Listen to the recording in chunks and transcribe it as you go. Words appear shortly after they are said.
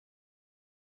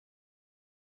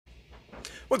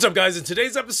What's up, guys? In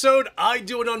today's episode, I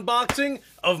do an unboxing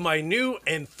of my new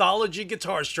Anthology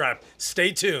guitar strap.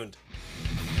 Stay tuned.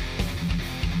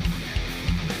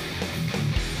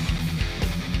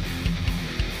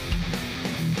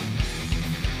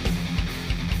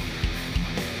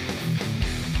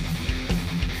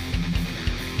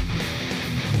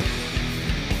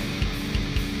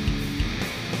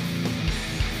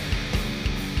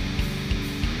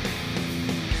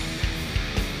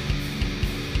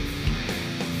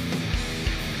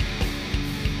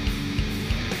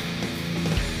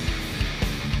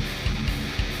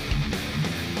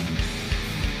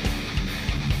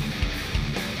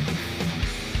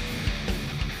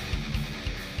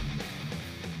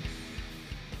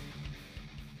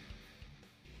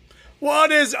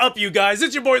 What is up, you guys?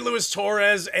 It's your boy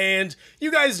Torres, and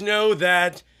you guys know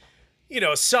that,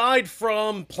 aside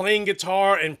from playing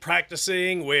guitar and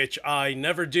practicing, which I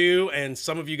never do, and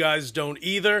some of you guys don't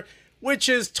either, which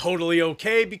is totally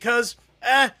okay because,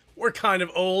 we're kind of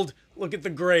old. Look at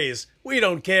the grays. We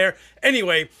don't care.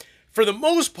 Anyway, for the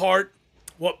most part,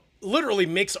 what literally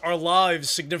makes our lives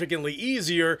significantly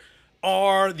easier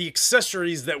are the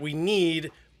accessories that we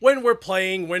need when we're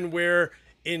playing, when we're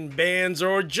in bands,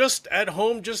 or just at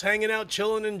home, just hanging out,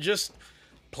 chilling, and just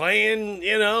playing,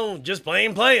 just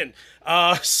playing.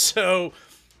 So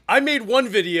I made one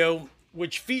video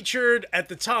which featured, at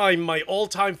the time, my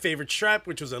all-time favorite strap,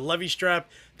 which was a Levy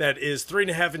strap that is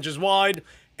 3.5 inches wide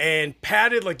and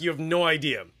padded like you have no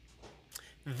idea.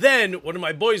 Then one of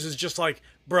my boys was just like,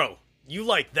 bro, you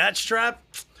like that strap?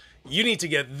 You need to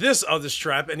get this other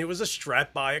strap. And it was a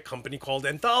strap by a company called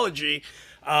Anthology.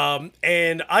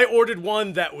 And I ordered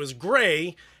one that was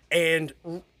gray and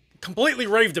completely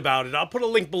raved about it. I'll put a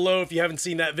link below if you haven't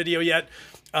seen that video yet.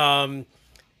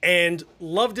 And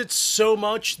loved it so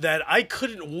much that I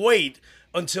couldn't wait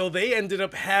until they ended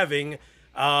up having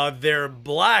their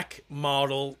black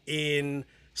model in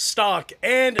stock.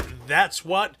 And that's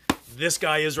what this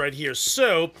guy is right here.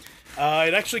 So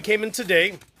it actually came in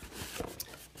today.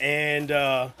 And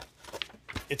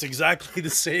it's exactly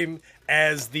the same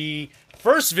as the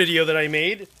first video that I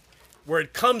made, where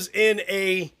it comes in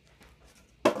a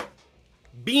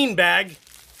bean bag,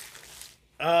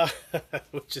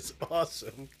 which is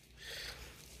awesome.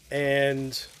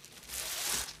 And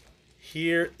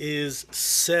here is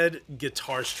said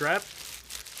guitar strap.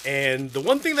 And the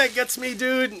one thing that gets me,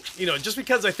 dude, just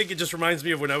because I think it just reminds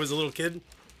me of when I was a little kid,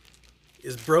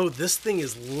 is, bro, this thing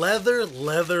is leather.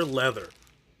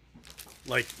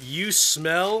 Like, you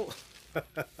smell...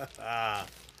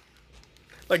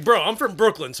 Like, bro, I'm from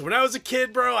Brooklyn, so when I was a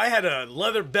kid, bro, I had a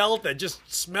leather belt that just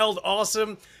smelled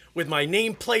awesome with my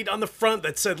nameplate on the front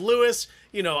that said Louie.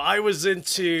 I was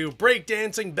into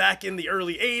breakdancing back in the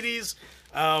early 80s,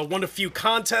 won a few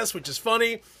contests, which is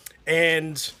funny,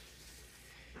 and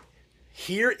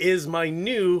here is my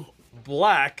new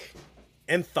black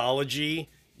Anthology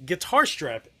guitar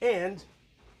strap, and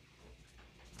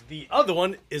the other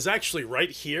one is actually right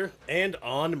here and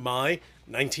on my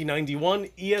 1991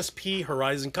 ESP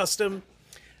Horizon Custom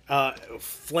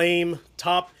flame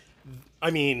top.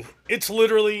 I mean, it's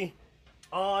literally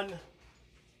on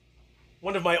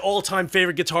one of my all-time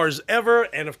favorite guitars ever,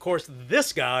 and of course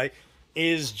this guy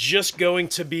is just going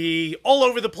to be all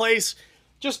over the place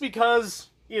just because,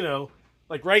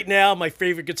 like right now my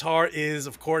favorite guitar is,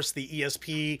 of course, the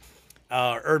ESP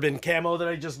Urban Camo that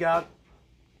I just got.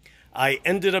 I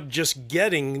ended up just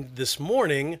getting this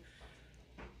morning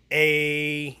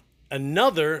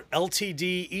another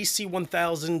LTD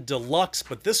EC1000 Deluxe,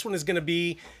 but this one is going to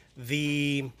be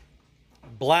the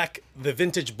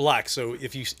vintage black. So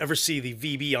if you ever see the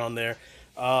VB on there,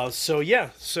 so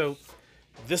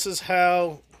this is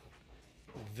how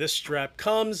this strap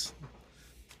comes.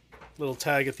 Little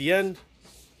tag at the end,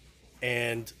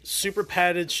 and super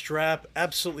padded strap,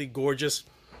 absolutely gorgeous.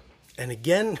 And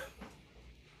again,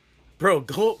 bro,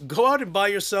 go out and buy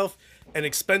yourself an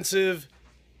expensive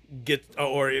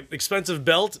expensive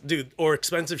belt, dude, or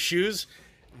expensive shoes.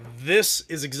 This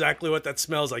is exactly what that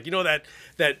smells like.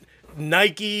 That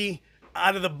Nike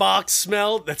out of the box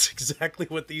smell? That's exactly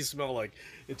what these smell like.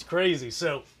 It's crazy.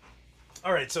 So,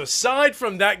 all right, so aside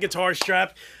from that guitar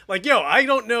strap, like, I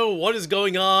don't know what is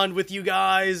going on with you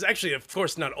guys. Actually, of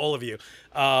course, not all of you.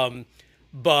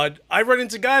 But I run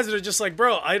into guys that are just like,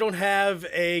 bro, I don't have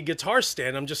a guitar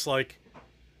stand. I'm just like,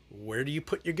 where do you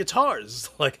put your guitars?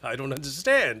 Like, I don't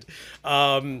understand.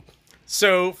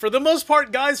 So for the most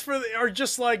part, guys are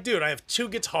just like, dude, I have 2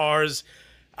 guitars.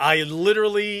 I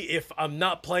literally, if I'm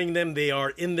not playing them, they are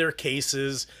in their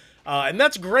cases. And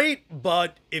that's great,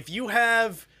 but if you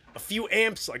have a few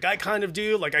amps like I kind of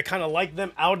do, like I kind of like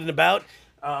them out and about,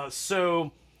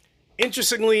 so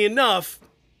interestingly enough,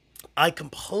 I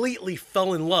completely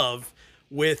fell in love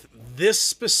with this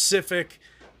specific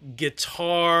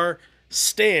guitar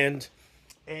stand,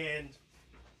 and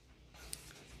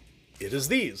it is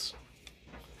these,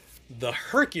 the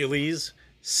Hercules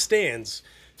stands.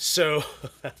 So,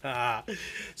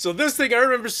 so this thing I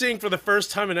remember seeing for the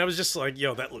first time, and I was just like,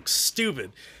 yo, that looks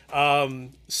stupid.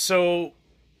 So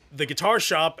the guitar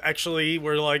shop actually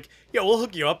were like, yeah, we'll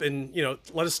hook you up and, you know,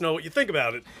 let us know what you think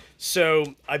about it.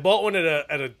 So I bought one at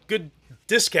a good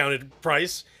discounted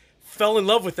price, fell in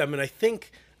love with them, and I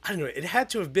think, I don't know, it had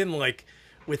to have been like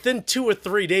within 2 or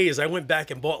 3 days, I went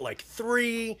back and bought like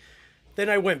 3. Then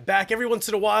I went back. Every once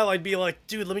in a while, I'd be like,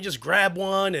 dude, let me just grab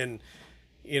one. And,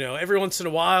 you know, every once in a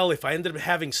while, if I ended up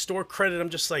having store credit, I'm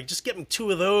just like, just get me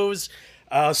 2 of those.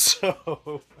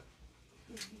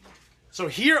 So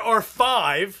here are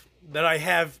 5 that I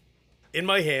have in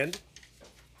my hand.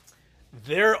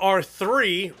 There are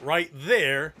 3 right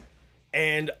there.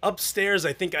 And upstairs,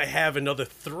 I think I have another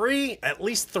 3, at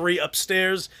least 3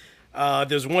 upstairs.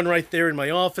 There's one right there in my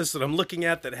office that I'm looking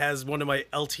at that has one of my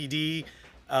LTD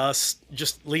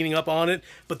just leaning up on it.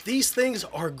 But these things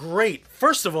are great.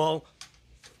 First of all,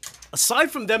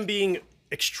 aside from them being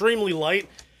extremely light,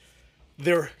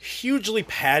 they're hugely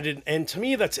padded, and to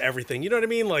me, that's everything. You know what I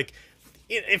mean? Like,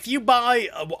 if you buy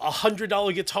a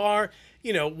 $100 guitar,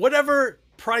 you know, whatever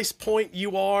price point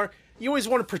you are, you always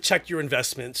want to protect your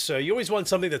investment. So you always want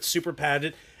something that's super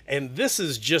padded, and this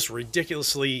is just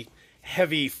ridiculously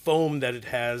heavy foam that it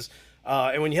has.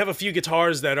 And when you have a few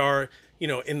guitars that are, you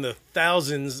know, in the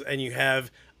thousands, and you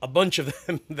have a bunch of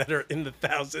them that are in the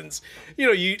thousands, you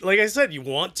know, you, like I said, you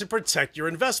want to protect your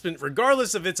investment,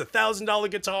 regardless if it's a $1,000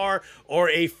 guitar or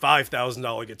a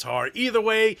 $5,000 guitar. Either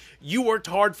way, you worked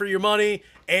hard for your money,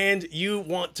 and you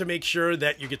want to make sure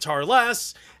that your guitar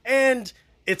lasts, and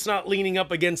it's not leaning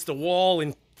up against the wall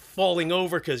and falling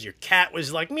over because your cat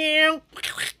was like, meow,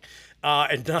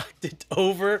 and knocked it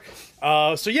over.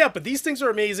 So yeah, but these things are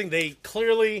amazing. They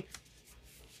clearly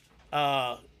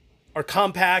are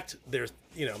compact. They're,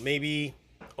 you know, maybe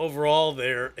overall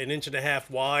they're 1.5 inches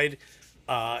wide,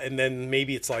 and then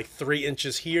maybe it's like 3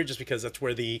 inches here, just because that's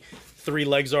where the 3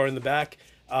 legs are in the back.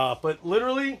 But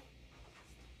literally,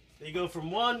 they go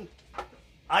from one.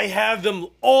 I have them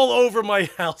all over my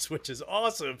house, which is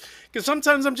awesome, because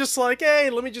sometimes I'm just like, hey,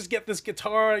 let me just get this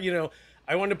guitar. You know,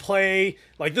 I want to play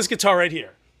like this guitar right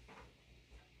here.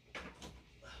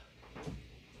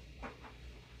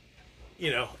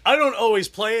 You know, I don't always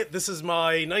play it. This is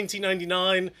my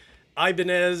 1999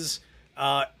 Ibanez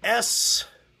S.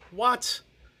 What?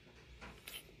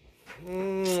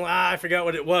 I forgot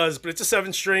what it was, but it's a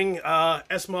 7-string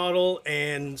S model,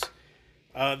 and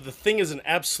the thing is an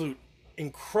absolute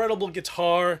incredible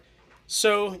guitar.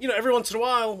 So, you know, every once in a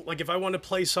while, like if I want to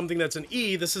play something that's an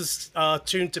E, this is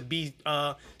tuned to B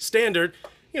standard,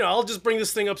 you know, I'll just bring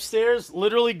this thing upstairs,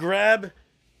 literally grab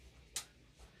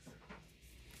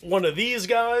one of these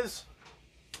guys,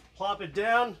 plop it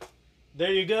down,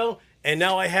 there you go, and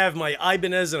now I have my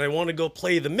Ibanez, and I want to go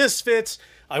play the Misfits,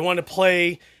 I want to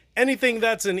play anything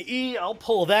that's an E, I'll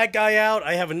pull that guy out.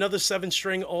 I have another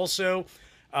 7-string also,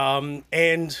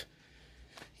 and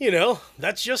you know,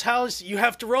 that's just how you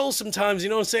have to roll sometimes, you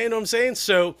know what I'm saying?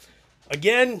 So,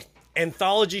 again,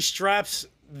 Anthology straps,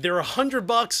 they're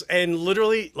 $100, and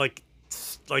literally, like,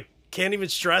 can't even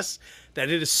stress that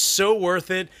it is so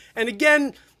worth it. And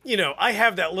again, you know, I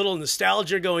have that little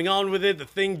nostalgia going on with it. The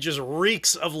thing just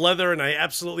reeks of leather, and I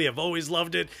absolutely have always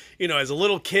loved it. You know, as a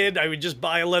little kid, I would just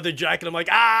buy a leather jacket. I'm like,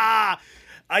 I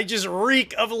just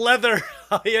reek of leather.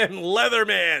 I am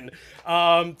Leatherman.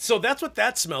 So that's what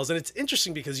that smells. And it's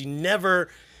interesting because you never,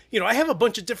 you know, I have a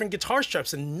bunch of different guitar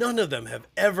straps, and none of them have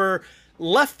ever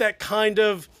left that kind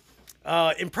of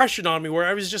impression on me where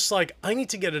I was just like, I need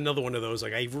to get another one of those.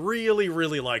 Like, I really,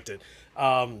 really liked it.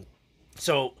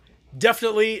 So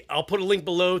definitely, I'll put a link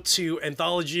below to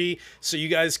Anthology so you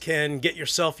guys can get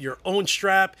yourself your own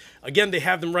strap. Again, they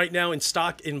have them right now in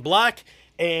stock in black.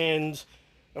 And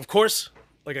of course,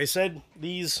 like I said,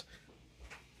 these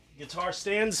guitar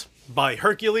stands by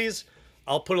Hercules.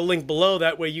 I'll put a link below.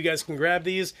 That way you guys can grab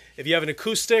these. If you have an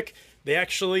acoustic, they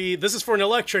actually, this is for an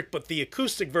electric, but the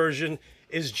acoustic version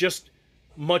is just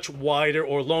much wider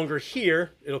or longer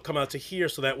here. It'll come out to here,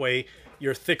 so that way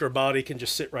your thicker body can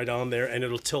just sit right on there, and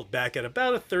it'll tilt back at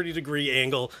about a 30-degree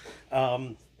angle.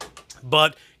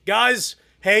 But guys,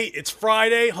 hey, it's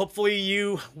Friday. Hopefully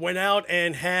you went out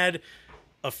and had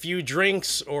a few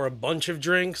drinks or a bunch of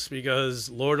drinks, because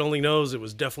Lord only knows it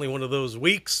was definitely one of those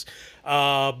weeks.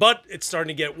 But it's starting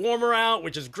to get warmer out,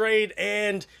 which is great,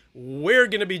 and we're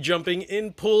going to be jumping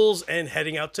in pools and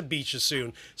heading out to beaches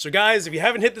soon. So guys, if you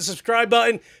haven't hit the subscribe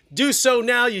button, do so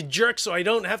now, you jerk, so I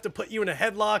don't have to put you in a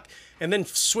headlock and then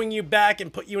swing you back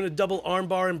and put you in a double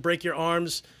armbar and break your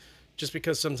arms, just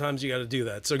because sometimes you got to do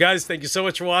that. So guys, thank you so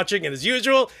much for watching, and as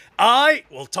usual, I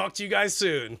will talk to you guys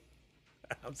soon.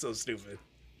 I'm so stupid.